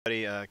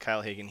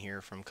Kyle Hagan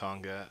here from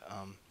Conga.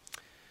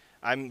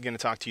 I'm going to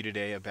talk to you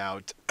today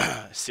about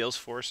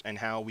Salesforce and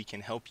how we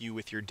can help you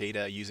with your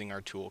data using our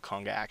tool,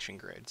 Conga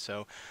ActionGrid.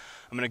 So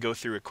I'm going to go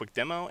through a quick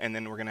demo, and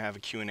then we're going to have a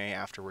Q&A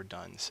after we're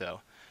done. So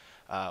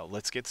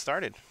let's get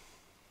started.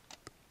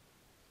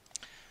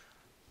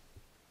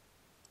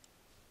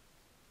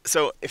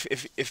 So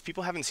if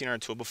people haven't seen our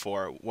tool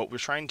before, what we're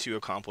trying to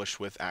accomplish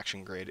with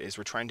ActionGrid is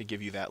we're trying to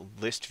give you that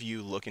list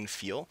view look and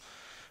feel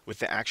with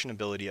the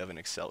actionability of an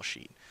Excel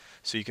sheet.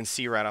 So you can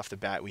see right off the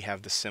bat we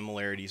have the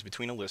similarities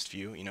between a list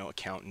view,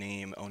 account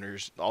name,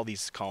 owners, all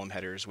these column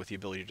headers with the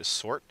ability to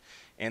sort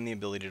and the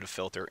ability to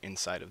filter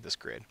inside of this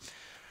grid.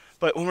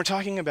 But when we're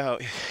talking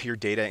about your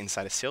data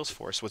inside of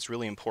Salesforce, what's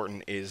really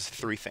important is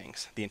three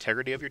things: the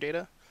integrity of your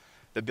data,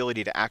 the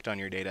ability to act on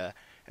your data,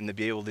 and the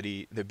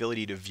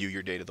ability to view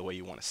your data the way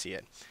you want to see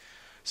it.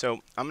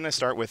 So I'm going to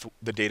start with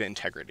the data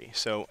integrity.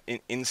 So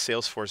in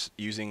Salesforce,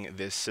 using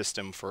this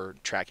system for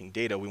tracking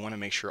data, we want to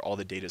make sure all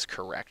the data is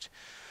correct.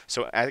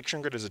 So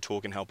ActionGrid as a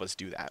tool can help us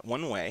do that.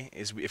 One way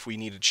is if we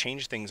need to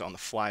change things on the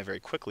fly very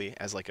quickly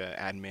as like an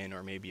admin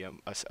or maybe an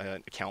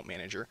account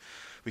manager,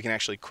 we can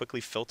actually quickly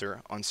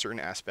filter on certain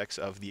aspects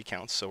of the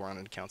accounts. So we're on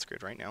an accounts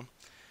grid right now.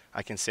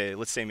 I can say,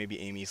 let's say maybe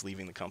Amy's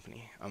leaving the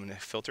company. I'm going to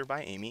filter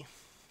by Amy.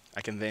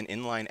 I can then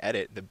inline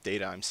edit the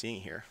data I'm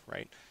seeing here,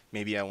 right?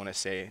 Maybe I want to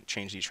say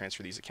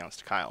transfer these accounts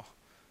to Kyle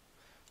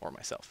or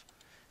myself.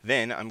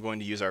 Then I'm going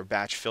to use our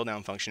batch fill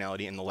down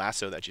functionality in the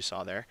lasso that you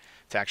saw there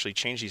to actually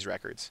change these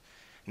records.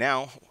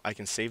 Now I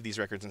can save these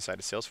records inside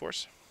of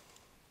Salesforce.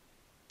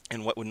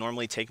 And what would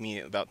normally take me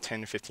about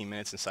 10 or 15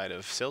 minutes inside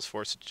of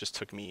Salesforce, it just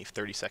took me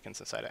 30 seconds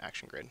inside of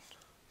ActionGrid.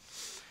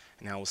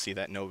 And now we'll see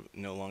that no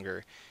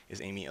longer is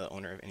Amy the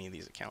owner of any of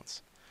these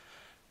accounts.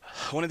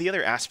 One of the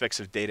other aspects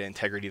of data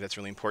integrity that's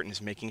really important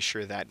is making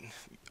sure that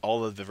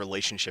all of the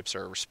relationships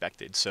are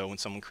respected. So when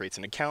someone creates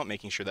an account,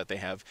 making sure that they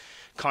have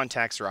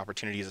contacts or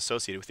opportunities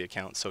associated with the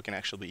account so it can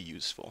actually be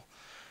useful.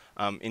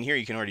 In here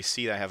you can already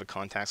see that I have a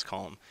contacts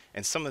column,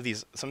 and some of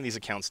these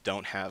accounts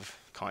don't have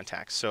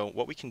contacts. So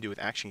what we can do with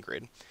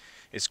ActionGrid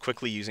is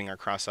quickly using our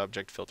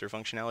cross-object filter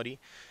functionality,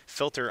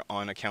 filter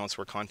on accounts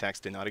where contacts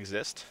did not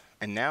exist,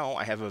 and now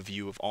I have a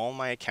view of all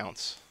my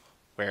accounts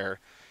where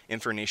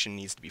information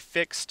needs to be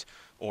fixed,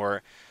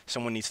 or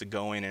someone needs to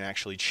go in and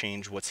actually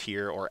change what's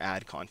here or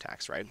add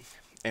contacts, right?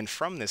 And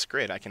from this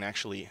grid, I can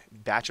actually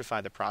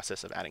batchify the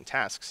process of adding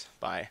tasks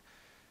by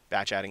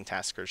batch adding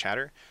task or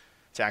chatter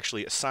to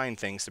actually assign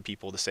things to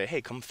people to say,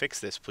 hey, come fix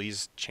this,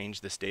 please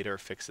change this data or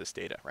fix this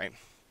data, right?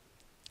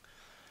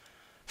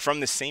 From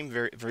the same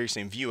very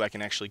same view, I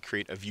can actually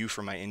create a view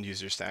for my end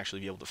users to actually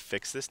be able to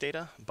fix this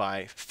data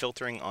by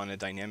filtering on a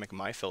dynamic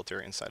my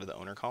filter inside of the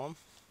owner column,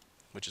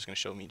 which is going to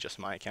show me just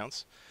my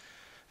accounts.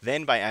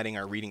 Then by adding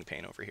our reading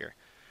pane over here.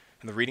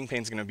 And the reading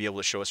pane is going to be able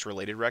to show us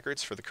related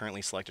records for the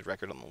currently selected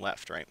record on the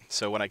left, right?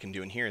 So what I can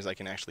do in here is I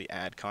can actually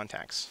add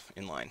contacts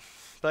in line.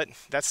 But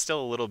that's still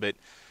a little bit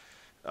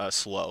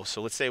slow. So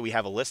let's say we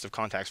have a list of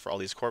contacts for all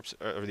these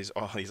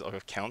all these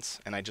accounts,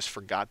 and I just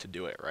forgot to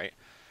do it, right?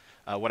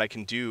 What I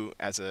can do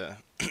as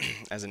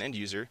an end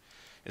user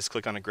is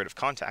click on a grid of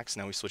contacts.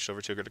 Now we switched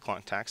over to a grid of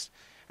contacts,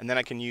 and then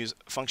I can use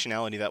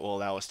functionality that will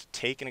allow us to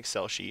take an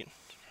Excel sheet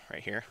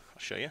right here. I'll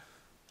show you.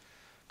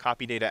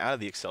 Copy data out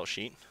of the Excel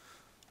sheet,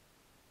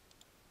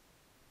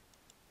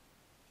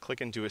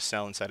 click into a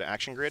cell inside of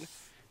ActionGrid,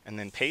 and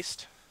then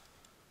paste.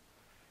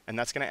 And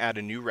that's going to add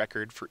a new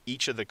record for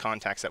each of the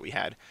contacts that we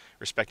had,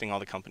 respecting all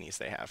the companies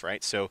they have,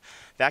 right? So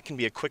that can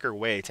be a quicker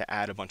way to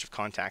add a bunch of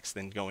contacts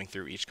than going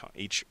through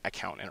each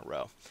account in a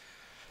row.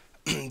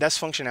 This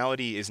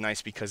functionality is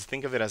nice because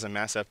think of it as a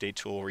mass update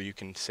tool where you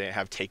can say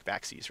have take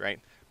backsies, right?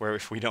 Where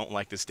if we don't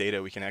like this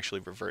data, we can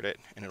actually revert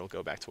it and it'll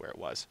go back to where it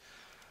was.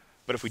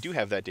 But if we do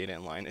have that data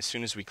in line, as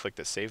soon as we click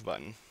the save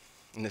button,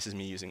 and this is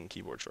me using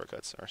keyboard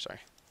shortcuts, or sorry,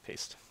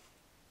 paste.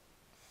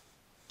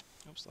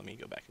 Oops, let me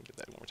go back and give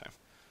that one more time.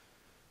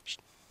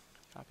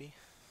 Copy,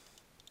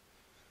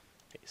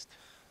 paste.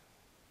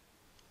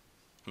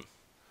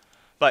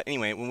 But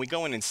anyway, when we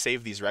go in and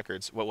save these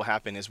records, what will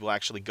happen is we'll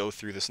actually go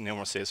through this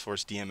normal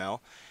Salesforce DML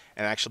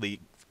and actually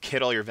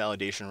hit all your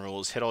validation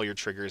rules, hit all your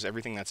triggers,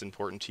 everything that's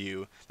important to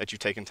you that you've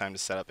taken time to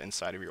set up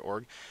inside of your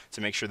org to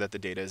make sure that the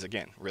data is,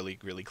 again, really,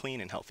 really clean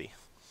and healthy.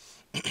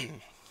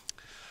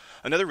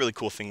 Another really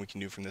cool thing we can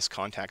do from this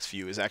contacts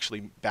view is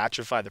actually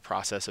batchify the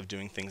process of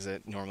doing things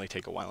that normally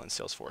take a while in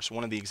Salesforce.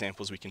 One of the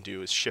examples we can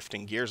do is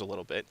shifting gears a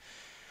little bit.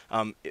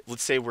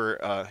 Let's say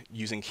we're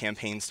using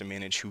campaigns to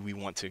manage who we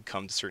want to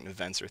come to certain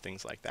events or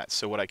things like that.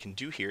 So what I can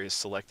do here is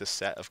select a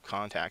set of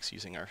contacts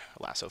using our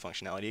lasso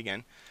functionality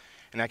again.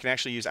 And I can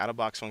actually use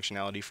out-of-box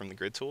functionality from the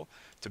grid tool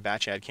to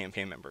batch add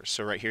campaign members.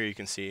 So right here you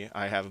can see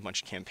I have a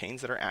bunch of campaigns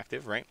that are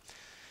active, right?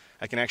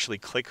 I can actually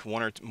click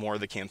one or more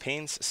of the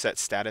campaigns, set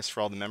status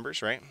for all the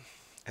members, right?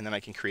 And then I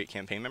can create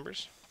campaign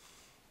members.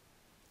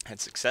 Had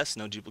success,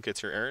 no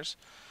duplicates or errors.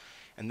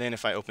 And then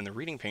if I open the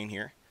reading pane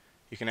here,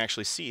 you can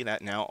actually see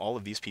that now all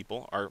of these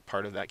people are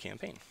part of that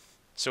campaign.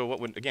 So what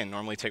would, again,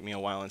 normally take me a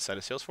while inside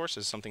of Salesforce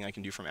is something I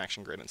can do from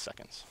ActionGrid in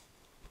seconds.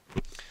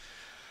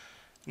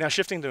 Now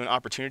shifting to an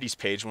opportunities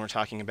page, when we're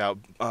talking about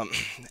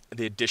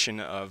the addition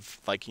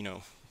of, like,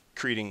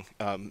 creating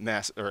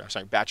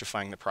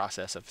batchifying the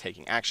process of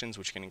taking actions,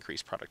 which can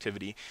increase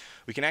productivity,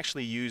 we can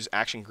actually use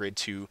ActionGrid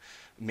to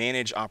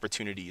manage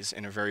opportunities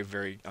in a very,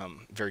 very,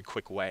 very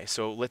quick way.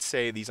 So let's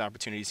say these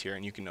opportunities here,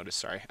 and you can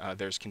notice,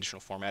 there's conditional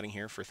formatting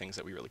here for things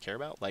that we really care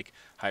about, like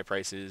high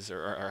prices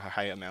or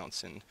high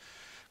amounts, and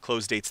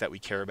close dates that we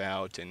care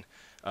about, and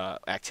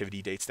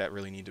activity dates that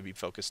really need to be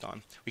focused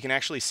on. We can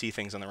actually see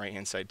things on the right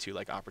hand side too,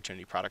 like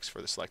opportunity products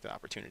for the selected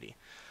opportunity.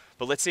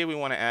 But let's say we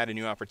want to add a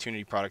new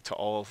opportunity product to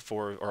all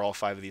 4 or all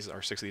 5 of these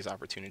or 6 of these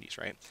opportunities,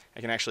 right? I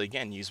can actually,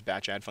 again, use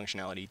batch add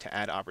functionality to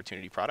add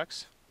opportunity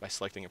products by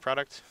selecting a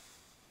product,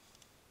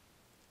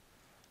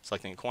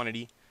 selecting a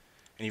quantity,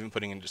 and even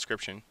putting in a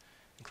description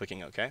and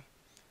clicking OK.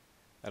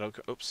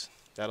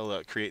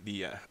 That'll create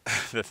the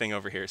the thing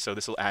over here. So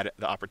this will add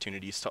the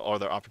opportunities to all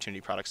the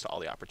opportunity products to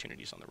all the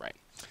opportunities on the right.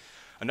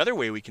 Another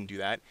way we can do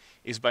that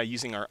is by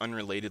using our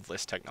unrelated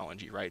list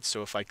technology, right?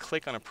 So if I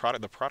click on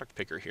the product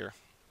picker here,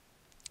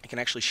 I can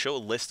actually show a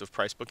list of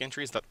price book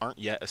entries that aren't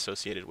yet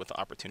associated with the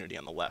opportunity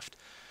on the left.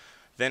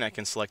 Then I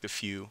can select a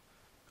few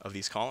of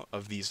these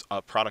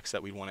products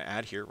that we want to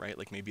add here, right?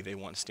 Like maybe they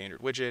want a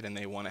standard widget and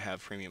they want to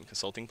have premium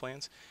consulting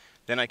plans.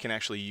 Then I can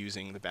actually,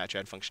 using the batch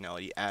add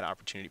functionality, add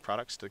opportunity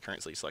products to the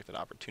currently selected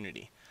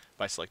opportunity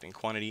by selecting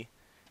quantity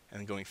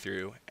and going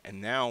through.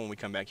 And now when we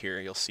come back here,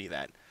 you'll see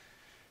that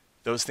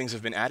those things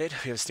have been added.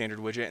 We have a standard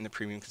widget and the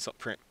premium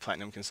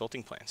platinum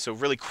consulting plan. So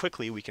really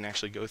quickly, we can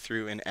actually go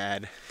through and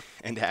add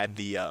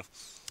the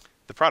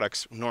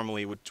products.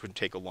 Normally, which would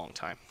take a long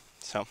time.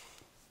 So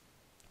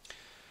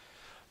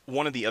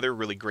one of the other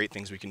really great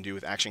things we can do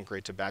with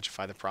ActionGrid to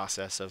batchify the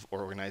process of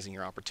organizing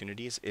your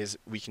opportunities is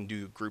we can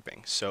do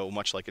grouping. So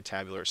much like a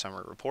tabular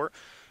summary report,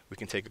 we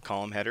can take a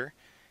column header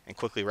and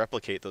quickly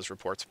replicate those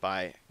reports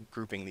by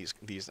grouping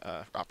these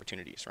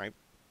opportunities, right?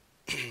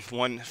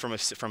 One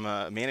from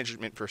a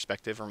management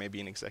perspective, or maybe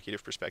an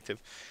executive perspective,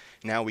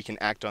 now we can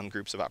act on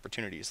groups of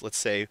opportunities. Let's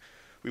say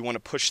we want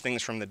to push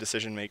things from the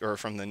decision maker or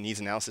from the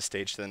needs analysis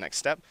stage to the next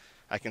step.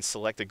 I can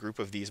select a group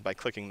of these by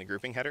clicking the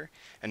grouping header.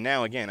 And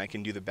now again, I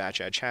can do the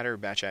batch add chatter,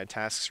 batch add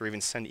tasks, or even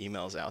send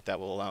emails out that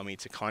will allow me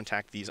to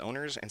contact these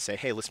owners and say,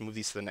 hey, let's move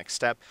these to the next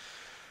step.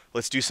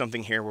 Let's do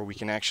something here where we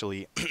can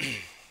actually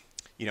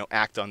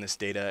act on this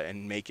data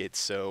and make it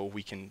so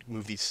we can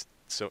move these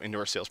into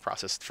our sales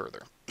process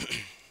further.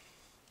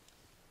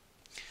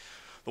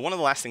 But one of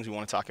the last things we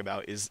want to talk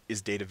about is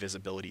data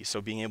visibility.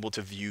 So being able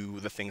to view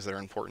the things that are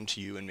important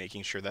to you and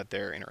making sure that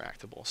they're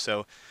interactable.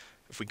 So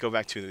if we go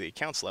back to the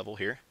accounts level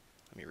here,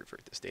 let me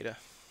revert this data.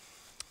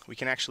 We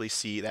can actually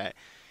see that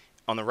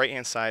on the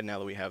right-hand side, now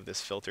that we have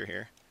this filter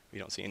here, we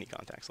don't see any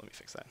contacts. Let me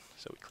fix that.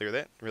 So we clear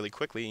that really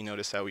quickly. You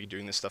notice how we're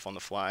doing this stuff on the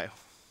fly.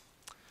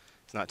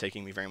 It's not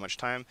taking me very much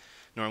time.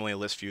 Normally a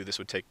list view, this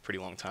would take pretty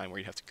long time where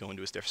you'd have to go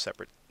into a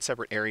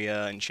separate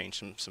area and change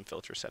some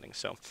filter settings.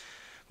 So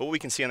what we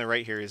can see on the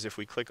right here is if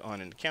we click on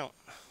an account,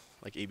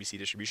 like ABC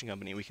Distribution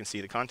Company, we can see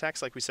the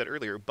contacts like we said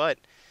earlier. But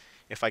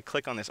if I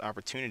click on this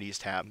Opportunities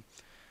tab,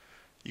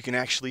 you can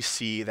actually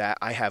see that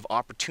I have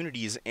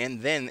opportunities,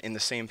 and then in the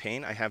same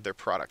pane, I have their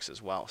products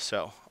as well.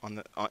 So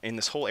in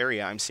this whole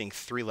area, I'm seeing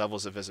 3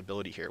 levels of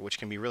visibility here, which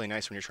can be really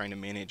nice when you're trying to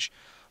manage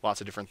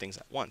lots of different things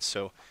at once.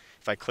 So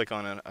if I click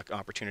on an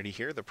opportunity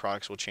here, the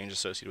products will change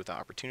associated with the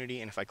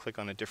opportunity. And if I click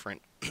on a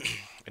different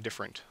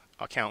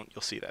account,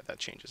 you'll see that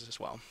changes as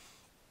well.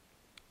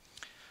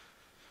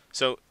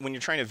 So when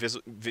you're trying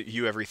to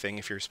view everything,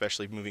 if you're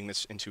especially moving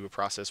this into a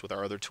process with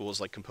our other tools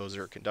like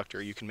Composer or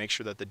Conductor, you can make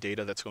sure that the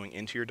data that's going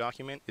into your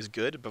document is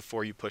good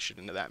before you push it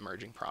into that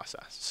merging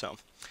process. So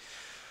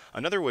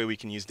another way we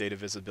can use data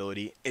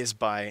visibility is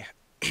by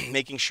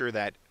making sure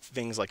that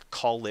things like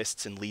call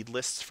lists and lead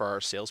lists for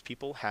our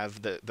salespeople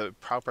have the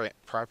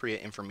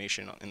appropriate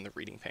information in the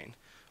reading pane,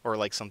 or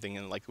like something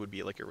in like would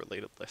be like a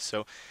related list.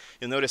 So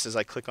you'll notice as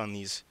I click on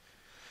these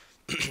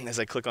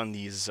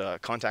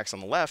contacts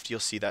on the left, you'll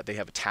see that they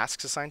have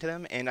tasks assigned to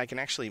them, and I can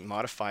actually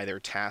modify their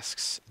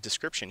tasks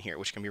description here,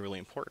 which can be really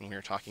important when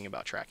you're talking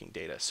about tracking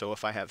data. So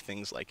if I have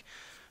things like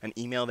an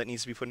email that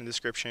needs to be put in the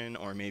description,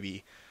 or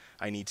maybe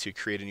I need to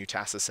create a new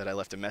task that said I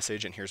left a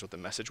message and here's what the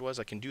message was,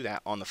 I can do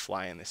that on the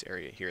fly in this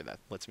area here that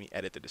lets me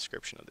edit the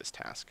description of this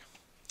task.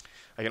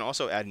 I can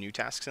also add new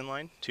tasks in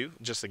line too.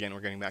 Just again,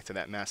 we're getting back to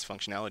that mass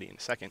functionality in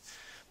a second.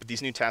 But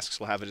these new tasks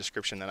will have a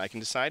description that I can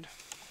decide.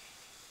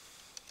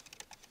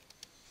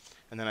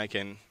 And then I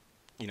can,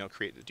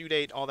 create the due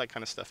date, all that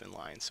kind of stuff in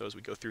line. So as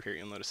we go through here,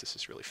 you'll notice this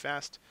is really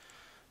fast.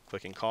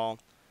 Click and call.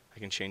 I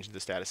can change the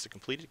status to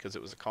completed because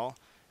it was a call.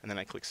 And then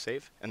I click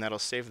save, and that'll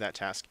save that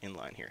task in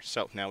line here.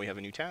 So now we have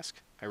a new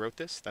task. I wrote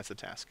this, that's the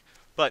task.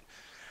 But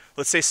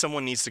let's say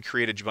someone needs to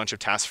create a bunch of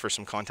tasks for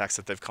some contacts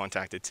that they've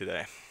contacted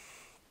today.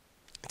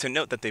 To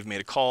note that they've made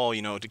a call,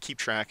 to keep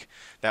track.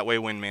 That way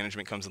when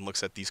management comes and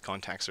looks at these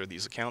contacts or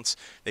these accounts,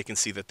 they can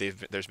see that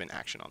there's been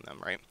action on them,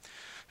 right?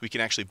 We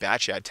can actually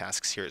batch add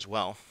tasks here as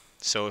well.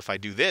 So if I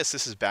do this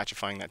is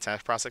batchifying that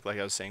task process like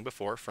I was saying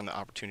before from the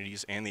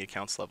opportunities and the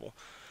accounts level.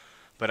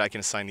 but I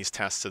can assign these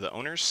tasks to the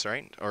owners,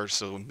 right? Or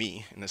so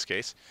me in this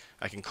case.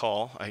 I can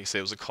call, I can say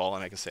it was a call,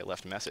 and I can say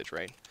left message,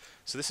 right?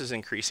 So this is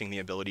increasing the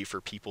ability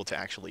for people to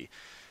actually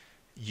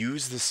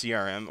use the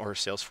CRM or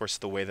Salesforce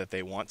the way that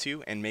they want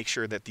to, and make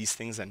sure that these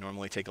things that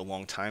normally take a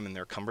long time and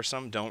they're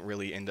cumbersome don't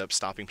really end up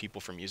stopping people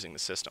from using the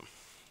system.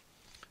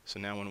 So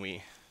now when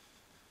we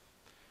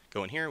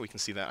go in here, we can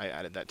see that I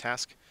added that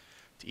task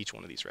to each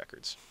one of these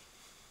records.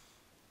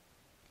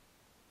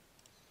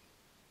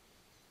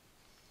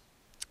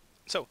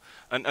 So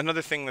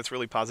another thing that's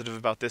really positive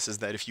about this is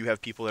that if you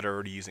have people that are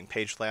already using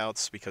page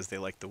layouts because they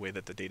like the way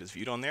that the data is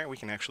viewed on there, we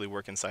can actually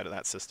work inside of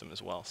that system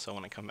as well. So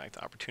when I come back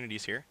to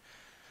opportunities here,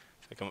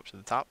 if I come up to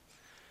the top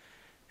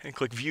and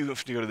click view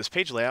to go to this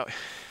page layout,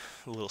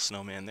 a little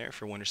snowman there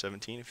for Winter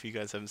 17 if you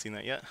guys haven't seen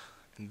that yet.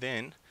 And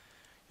then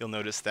you'll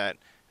notice that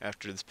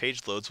after this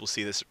page loads, we'll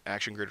see this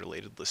ActionGrid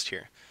related list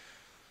here.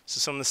 So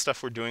some of the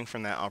stuff we're doing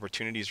from that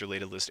opportunities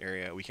related list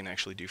area, we can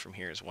actually do from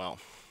here as well.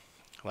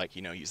 Like,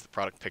 use the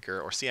product picker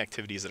or see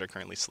activities that are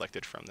currently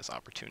selected from this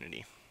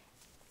opportunity.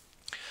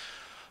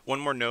 One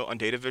more note on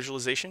data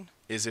visualization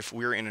is if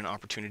we're in an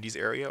opportunities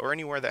area or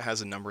anywhere that has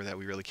a number that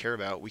we really care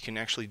about, we can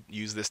actually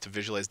use this to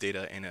visualize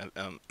data in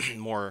a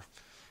more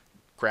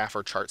graph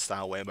or chart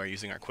style way by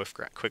using our quick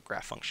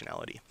graph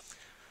functionality.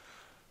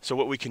 So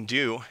what we can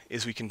do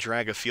is we can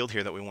drag a field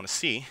here that we want to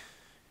see,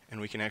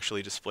 and we can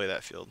actually display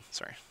that field.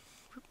 Sorry.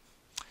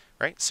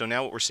 Right? So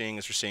now what we're seeing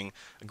is we're seeing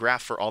a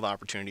graph for all the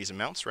opportunities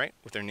amounts, right,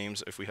 with their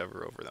names if we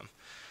hover over them.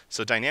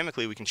 So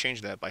dynamically we can change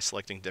that by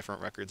selecting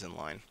different records in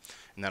line,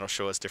 and that'll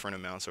show us different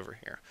amounts over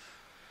here.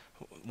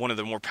 One of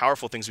the more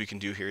powerful things we can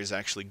do here is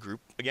actually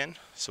group again.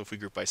 So if we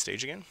group by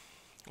stage again,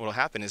 what will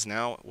happen is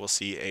now we'll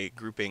see a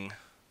grouping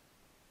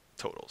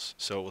totals.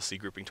 So we'll see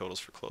grouping totals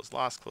for closed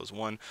lost, closed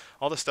won,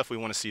 all the stuff we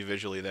want to see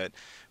visually that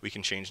we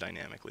can change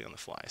dynamically on the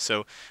fly.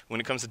 So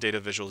when it comes to data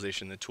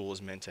visualization, the tool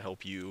is meant to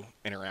help you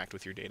interact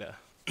with your data.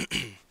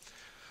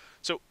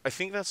 So I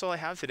think that's all I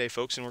have today,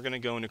 folks, and we're going to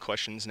go into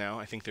questions now.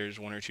 I think there's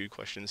one or two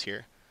questions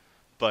here.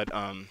 But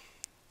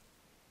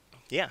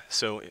yeah,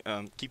 so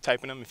keep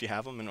typing them if you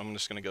have them, and I'm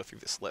just going to go through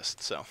this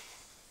list. So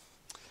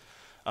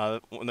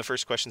one of the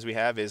first questions we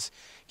have is,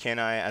 can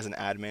I, as an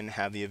admin,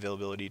 have the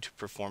availability to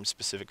perform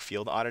specific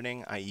field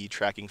auditing, i.e.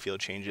 tracking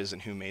field changes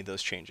and who made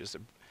those changes?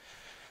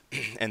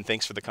 And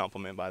thanks for the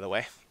compliment, by the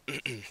way.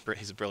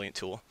 He's a brilliant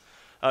tool.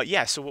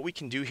 Yeah, so what we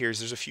can do here is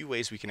there's a few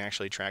ways we can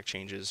actually track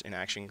changes in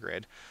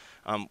ActionGrid.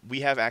 We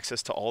have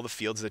access to all the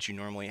fields that you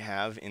normally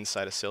have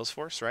inside of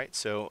Salesforce, right?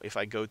 So if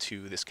I go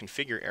to this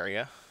configure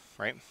area,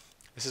 right,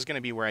 this is going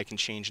to be where I can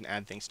change and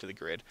add things to the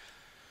grid.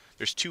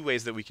 There's two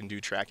ways that we can do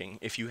tracking.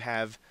 If you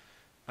have,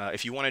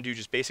 if you want to do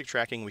just basic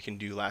tracking, we can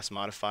do last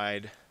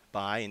modified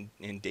by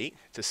and date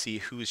to see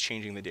who is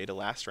changing the data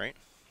last, right?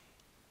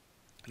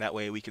 That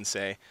way we can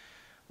say,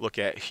 look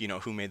at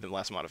who made the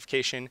last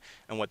modification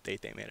and what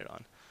date they made it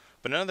on.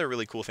 But another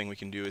really cool thing we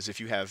can do is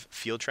if you have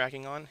field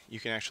tracking on, you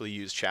can actually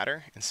use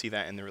chatter and see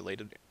that in the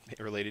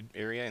related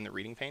area in the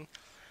reading pane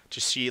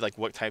to see like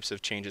what types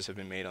of changes have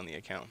been made on the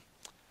account,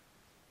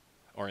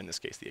 or in this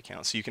case the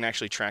account. So you can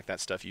actually track that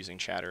stuff using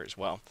chatter as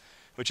well,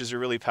 which is a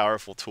really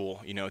powerful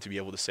tool, to be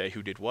able to say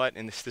who did what,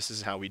 and this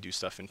is how we do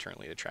stuff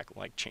internally to track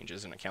like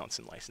changes in accounts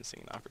and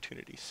licensing and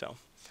opportunities. So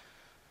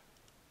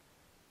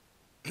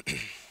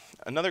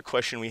another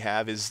question we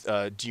have is,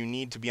 do you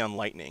need to be on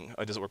Lightning?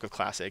 Does it work with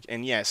Classic?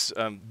 And yes,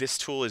 this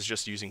tool is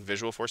just using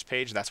Visualforce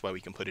page. That's why we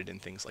can put it in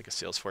things like a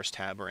Salesforce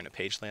tab or in a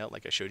page layout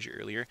like I showed you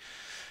earlier.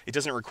 It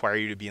doesn't require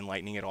you to be in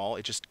Lightning at all.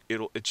 It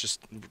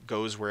just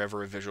goes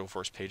wherever a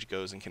Visualforce page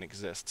goes and can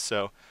exist.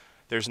 So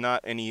there's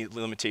not any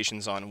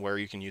limitations on where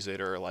you can use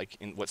it or like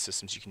in what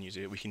systems you can use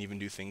it. We can even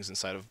do things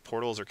inside of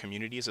portals or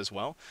communities as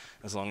well,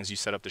 as long as you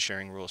set up the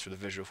sharing rules for the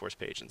Visualforce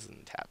pages and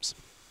the tabs.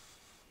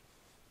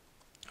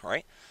 All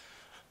right.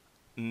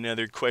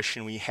 Another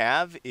question we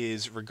have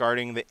is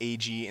regarding the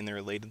AG in the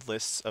related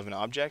lists of an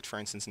object. For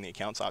instance, in the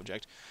accounts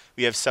object,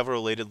 we have several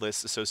related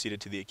lists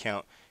associated to the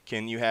account.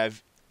 Can you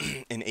have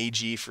an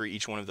AG for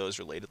each one of those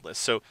related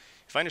lists? So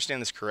if I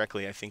understand this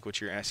correctly, I think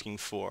what you're asking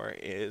for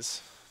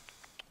is,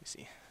 let me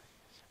see.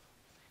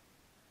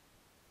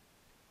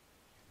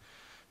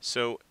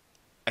 So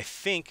I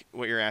think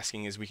what you're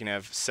asking is we can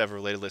have several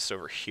related lists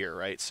over here,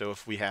 right? So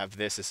if we have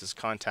this is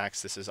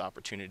contacts, this is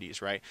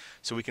opportunities, right?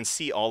 So we can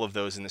see all of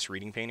those in this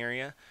reading pane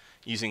area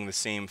using the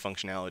same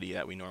functionality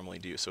that we normally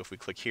do. So if we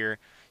click here,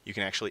 you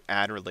can actually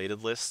add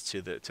related lists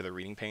to the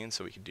reading pane.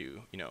 So we could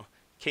do,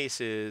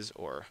 cases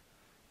or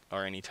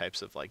any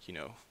types of like,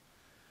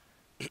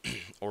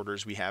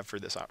 orders we have for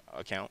this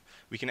account.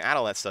 We can add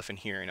all that stuff in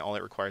here, and all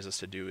it requires us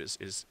to do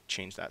is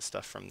change that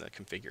stuff from the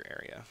configure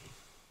area.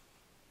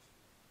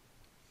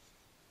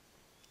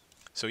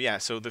 So yeah,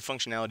 so the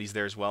functionality is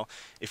there as well.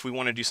 If we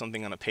want to do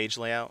something on a page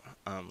layout,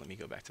 let me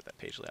go back to that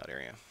page layout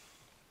area.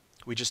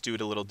 We just do it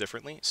a little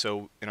differently.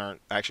 So in our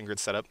ActionGrid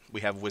setup,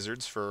 we have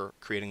wizards for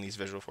creating these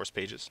Visualforce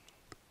pages.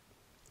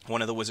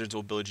 One of the wizards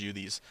will build you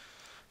these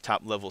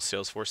top-level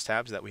Salesforce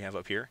tabs that we have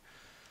up here.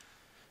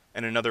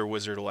 And another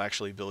wizard will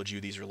actually build you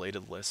these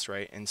related lists,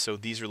 right? And so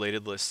these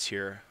related lists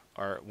here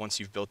are, once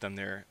you've built them,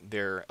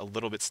 they're a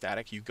little bit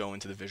static. You go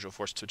into the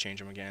Visualforce to change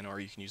them again, or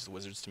you can use the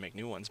wizards to make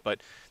new ones.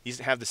 But these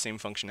have the same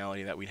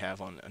functionality that we'd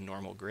have on a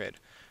normal grid,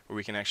 where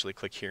we can actually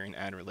click here and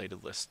add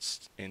related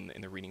lists in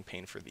the reading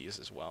pane for these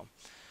as well.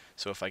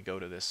 So if I go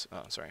to this,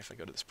 if I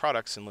go to this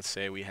products, and let's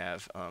say we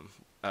have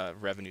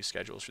revenue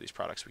schedules for these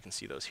products, we can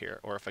see those here.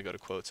 Or if I go to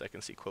quotes, I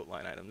can see quote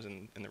line items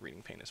in the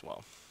reading pane as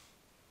well.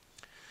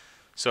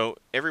 So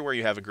everywhere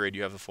you have a grid,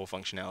 you have the full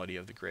functionality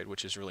of the grid,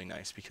 which is really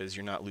nice because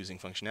you're not losing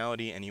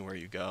functionality anywhere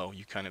you go.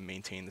 You kind of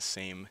maintain the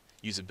same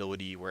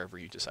usability wherever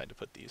you decide to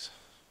put these.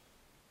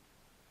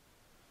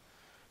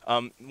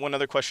 One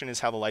other question is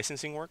how the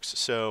licensing works.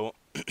 So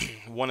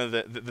one of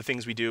the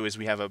things we do is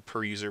we have a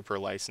per user per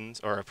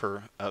license, or a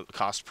per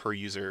cost per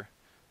user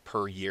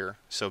per year.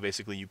 So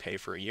basically you pay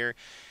for a year,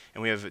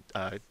 and we have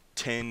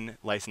 10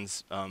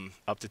 license,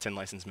 up to 10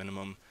 license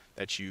minimum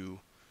that you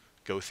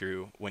go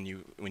through when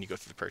you go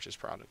through the purchase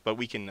product. But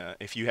we can,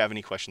 if you have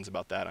any questions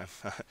about that,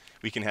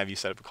 we can have you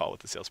set up a call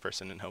with the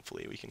salesperson, and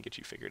hopefully we can get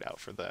you figured out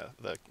for the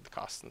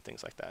costs and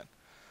things like that.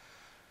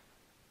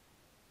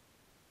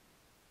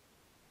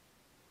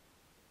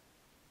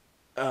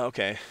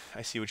 Okay,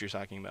 I see what you're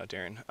talking about,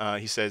 Darren.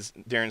 He says,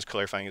 Darren's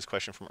clarifying his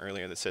question from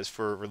earlier that says,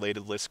 for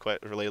related list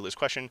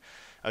question,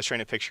 I was trying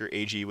to picture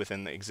AG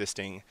within the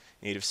existing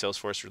native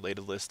Salesforce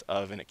related list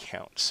of an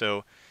account.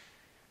 So,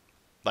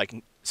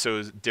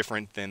 so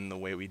different than the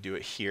way we do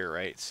it here,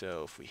 right?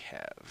 So if we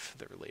have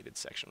the related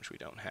section, which we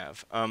don't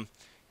have.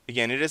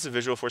 Again, it is a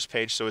Visualforce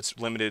page, so it's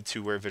limited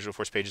to where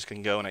Visualforce pages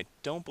can go, and I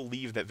don't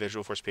believe that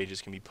Visualforce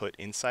pages can be put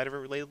inside of a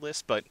related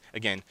list, but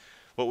again,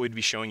 what we'd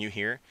be showing you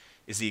here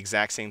is the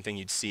exact same thing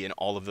you'd see in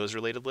all of those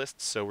related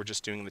lists, so we're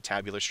just doing the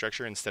tabular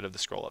structure instead of the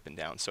scroll up and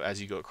down. So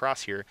as you go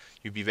across here,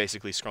 you'd be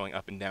basically scrolling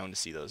up and down to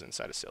see those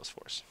inside of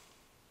Salesforce.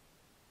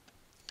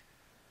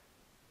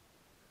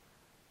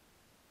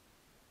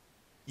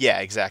 Yeah,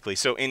 exactly.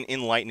 So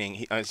in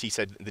Lightning, he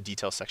said the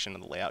details section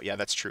of the layout. Yeah,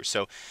 that's true.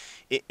 So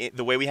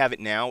the way we have it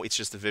now, it's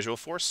just the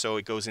Visualforce, so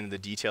it goes into the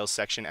details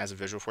section as a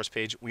Visualforce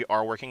page. We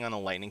are working on a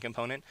Lightning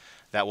component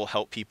that will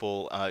help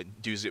people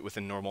use it with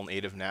a normal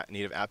native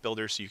app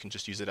builder, so you can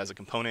just use it as a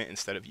component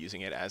instead of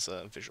using it as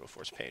a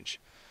Visualforce page.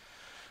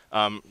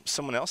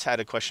 Someone else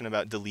had a question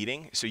about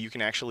deleting. So you can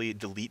actually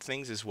delete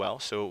things as well.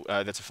 So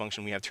that's a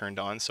function we have turned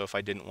on. So if I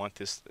didn't want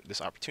this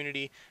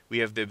opportunity, we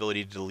have the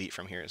ability to delete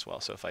from here as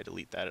well. So if I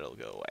delete that, it'll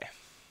go away.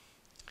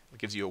 It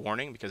gives you a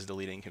warning because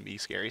deleting can be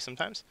scary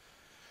sometimes.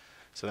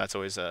 So that's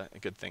always a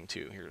good thing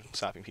too. You're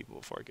stopping people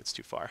before it gets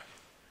too far.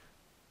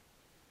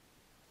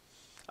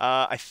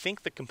 I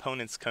think the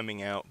component's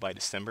coming out by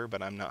December,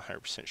 but I'm not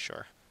 100%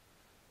 sure.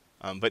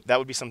 But that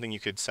would be something you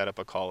could set up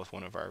a call with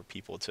one of our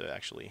people to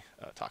actually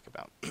talk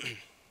about.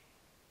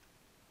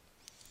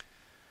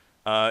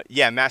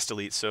 Yeah, mass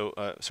delete.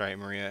 So, sorry,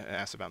 Maria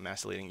asked about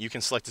mass deleting. You can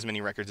select as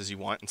many records as you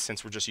want, and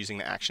since we're just using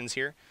the actions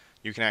here,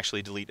 you can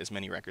actually delete as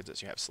many records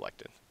as you have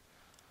selected.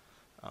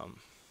 All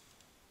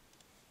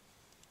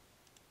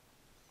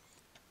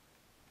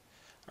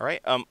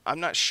right. I'm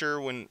not sure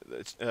when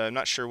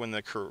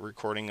the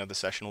recording of the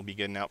session will be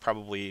getting out.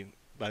 Probably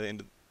by the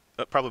end,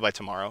 probably by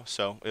tomorrow.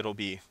 So it'll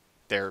be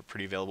there,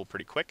 pretty available,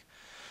 pretty quick.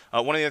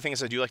 One of the other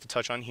things I do like to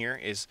touch on here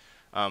is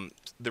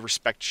the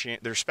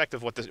respect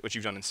of what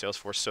you've done in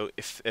Salesforce. So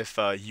if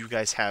you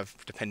guys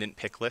have dependent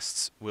pick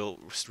lists, we'll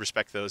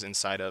respect those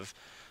inside of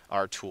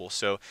our tool.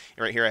 So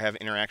right here I have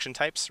interaction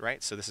types,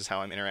 right? So this is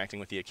how I'm interacting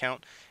with the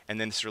account, and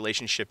then this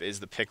relationship is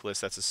the pick list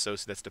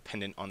that's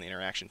dependent on the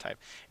interaction type.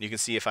 And you can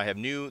see if I have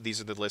new,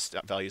 these are the list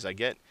values I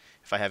get.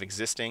 If I have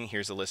existing,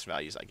 here's the list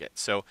values I get.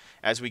 So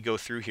as we go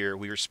through here,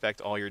 we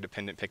respect all your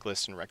dependent pick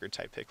lists and record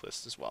type pick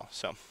lists as well.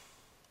 So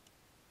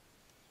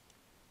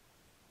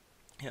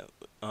yeah,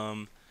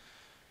 let's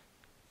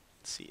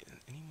see,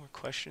 any more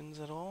questions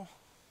at all?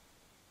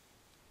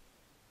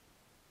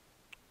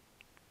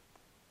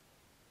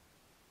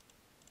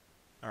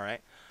 All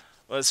right.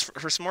 Well, as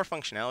for some more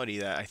functionality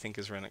that I think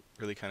is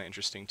really kind of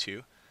interesting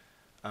too,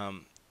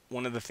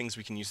 one of the things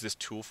we can use this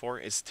tool for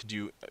is to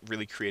do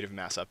really creative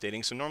mass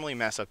updating. So normally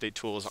mass update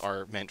tools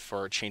are meant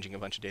for changing a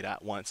bunch of data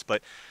at once,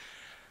 but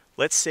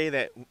let's say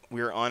that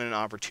we're on an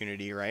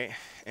opportunity, right?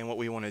 And what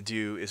we want to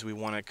do is we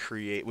want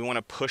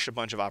to push a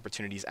bunch of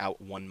opportunities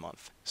out 1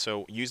 month.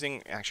 So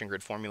using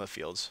ActionGrid formula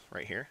fields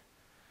right here,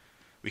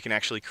 we can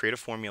actually create a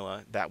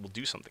formula that will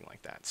do something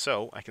like that.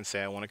 So I can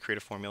say I want to create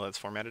a formula that's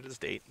formatted as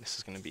date. This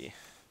is going to be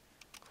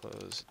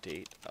close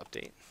date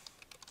update.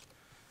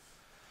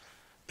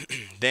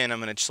 Then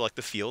I'm going to select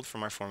the field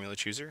from our formula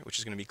chooser, which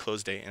is going to be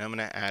close date, and I'm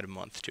going to add a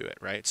month to it,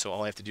 right? So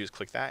all I have to do is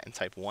click that and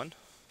type 1.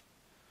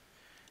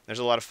 There's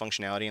a lot of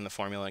functionality in the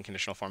formula and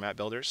conditional format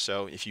builders,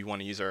 so if you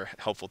want to use our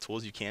helpful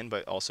tools, you can,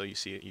 but also you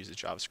see it uses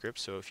JavaScript,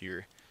 so if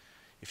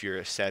you're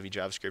a savvy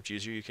JavaScript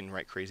user, you can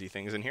write crazy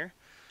things in here.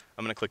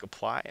 I'm going to click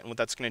apply, and what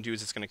that's going to do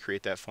is it's going to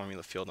create that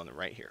formula field on the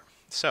right here.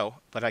 So,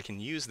 what I can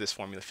use this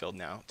formula field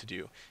now to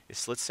do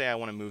is, let's say I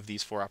want to move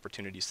these 4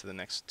 opportunities to the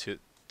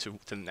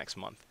next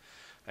month.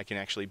 I can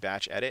actually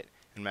batch edit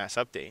and mass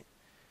update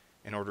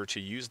in order to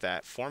use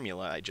that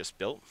formula I just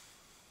built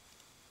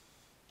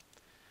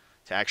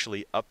to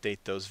actually update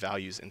those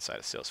values inside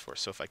of Salesforce.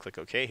 So if I click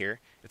OK here,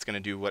 it's going to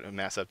do what a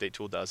mass update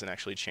tool does and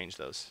actually change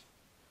those.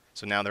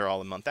 So now they're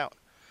all a month out.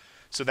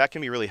 So that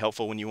can be really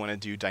helpful when you want to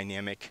do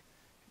dynamic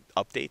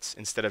updates.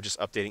 Instead of just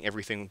updating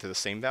everything to the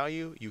same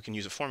value, you can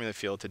use a formula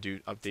field to do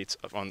updates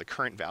on the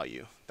current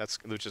value.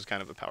 Which is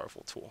kind of a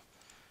powerful tool.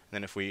 And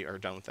then if we are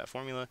done with that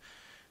formula,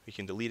 we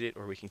can delete it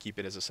or we can keep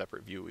it as a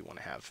separate view we want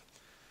to have.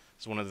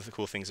 So one of the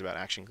cool things about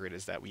ActionGrid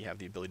is that we have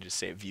the ability to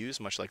save views,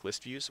 much like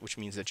list views, which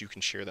means that you can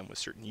share them with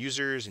certain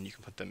users and you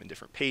can put them in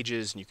different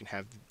pages and you can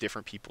have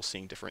different people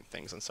seeing different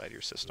things inside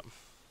your system.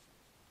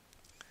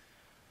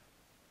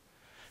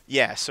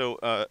 Yeah,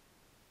 so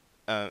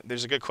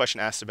there's a good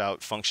question asked about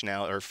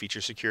functionality or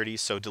feature security.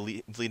 So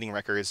deleting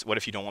records, what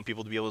if you don't want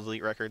people to be able to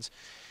delete records?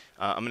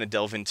 I'm going to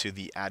delve into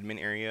the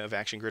admin area of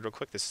ActionGrid real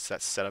quick. This is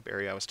that setup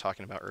area I was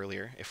talking about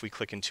earlier. If we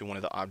click into one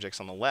of the objects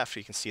on the left,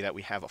 you can see that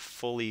we have a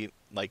fully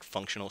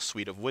functional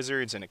suite of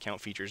wizards and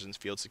account features and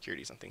field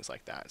securities and things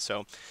like that.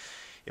 So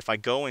if I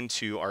go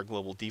into our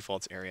global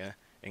defaults area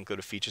and go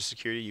to feature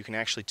security, you can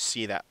actually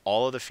see that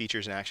all of the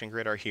features in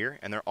ActionGrid are here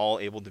and they're all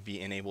able to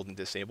be enabled and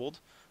disabled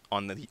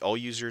on the all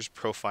users,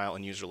 profile,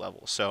 and user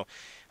level. So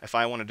if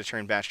I wanted to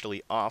turn batch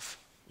delete off,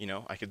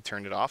 I could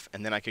turn it off,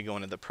 and then I could go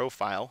into the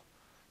profile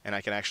and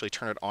I can actually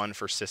turn it on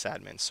for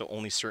sysadmins, so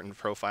only certain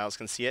profiles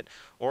can see it,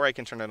 or I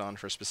can turn it on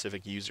for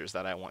specific users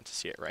that I want to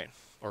see it, right,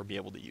 or be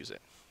able to use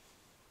it.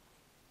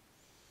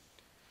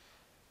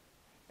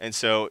 And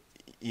so,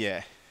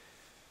 yeah.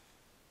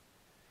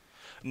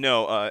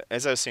 No,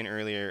 as I was saying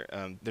earlier,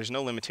 there's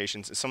no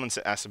limitations. Someone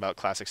asked about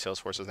classic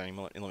Salesforce. Is there any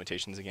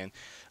limitations again?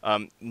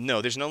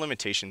 No, there's no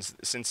limitations.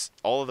 Since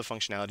all of the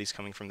functionality is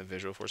coming from the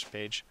Visualforce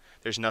page,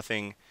 there's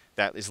nothing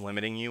that is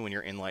limiting you when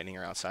you're in Lightning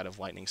or outside of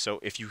Lightning. So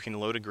if you can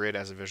load a grid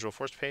as a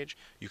Visualforce page,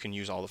 you can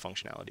use all the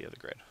functionality of the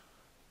grid.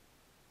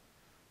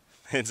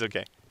 It's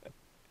okay.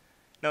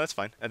 No, that's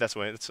fine. That's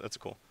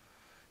cool.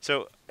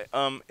 So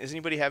does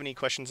anybody have any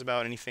questions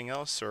about anything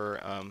else,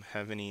 or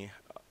have any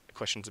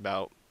questions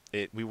about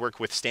it? We work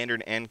with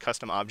standard and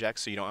custom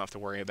objects, so you don't have to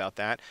worry about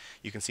that.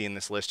 You can see in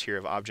this list here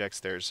of objects,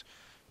 there's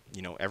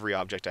every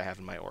object I have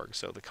in my org.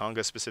 So the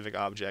Conga specific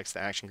objects,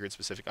 the ActionGrid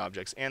specific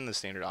objects, and the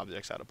standard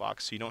objects out of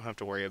box. So you don't have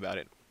to worry about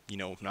it,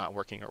 not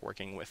working or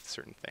working with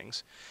certain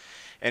things.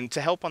 And to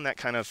help on that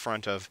kind of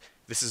front of,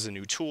 this is a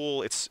new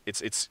tool, it's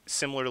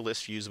similar to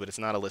list views, but it's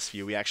not a list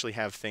view. We actually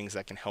have things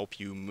that can help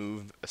you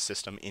move a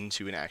system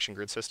into an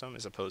ActionGrid system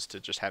as opposed to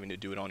just having to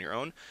do it on your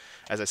own.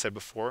 As I said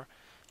before,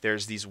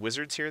 there's these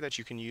wizards here that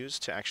you can use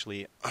to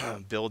actually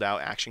build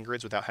out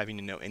ActionGrids without having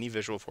to know any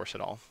Visualforce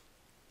at all.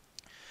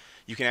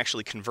 You can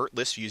actually convert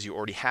list views you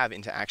already have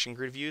into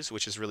ActionGrid views,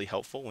 which is really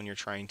helpful when you're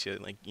trying to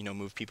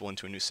move people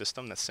into a new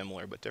system that's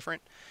similar but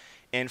different.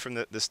 And from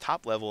this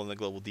top level in the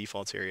global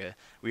defaults area,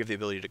 we have the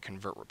ability to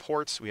convert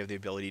reports. We have the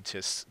ability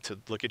to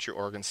look at your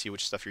org and see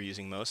which stuff you're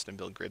using most and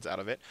build grids out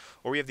of it.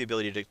 Or we have the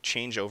ability to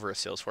change over a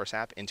Salesforce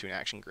app into an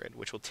ActionGrid,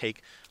 which will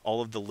take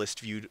all of the list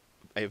viewed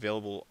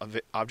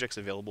objects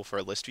available for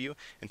a list view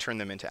and turn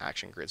them into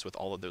ActionGrids with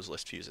all of those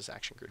list views as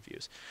ActionGrid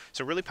views.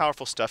 So really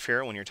powerful stuff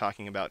here when you're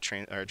talking about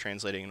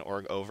translating an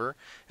org over.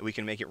 We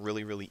can make it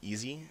really, really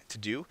easy to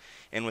do.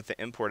 And with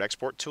the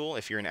import-export tool,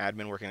 if you're an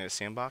admin working at a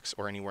sandbox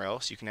or anywhere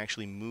else, you can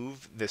actually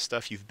move this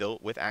stuff you've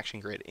built with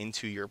ActionGrid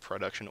into your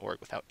production org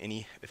without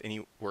any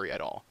worry at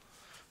all.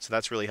 So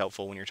that's really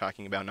helpful when you're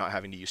talking about not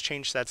having to use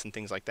change sets and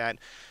things like that.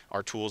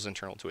 Our tool is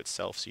internal to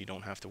itself, so you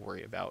don't have to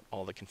worry about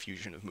all the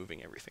confusion of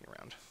moving everything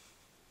around.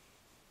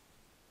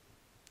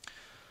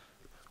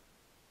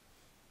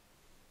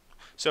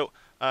 So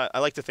I'd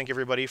like to thank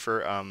everybody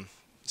for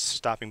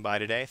stopping by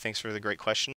today. Thanks for the great questions.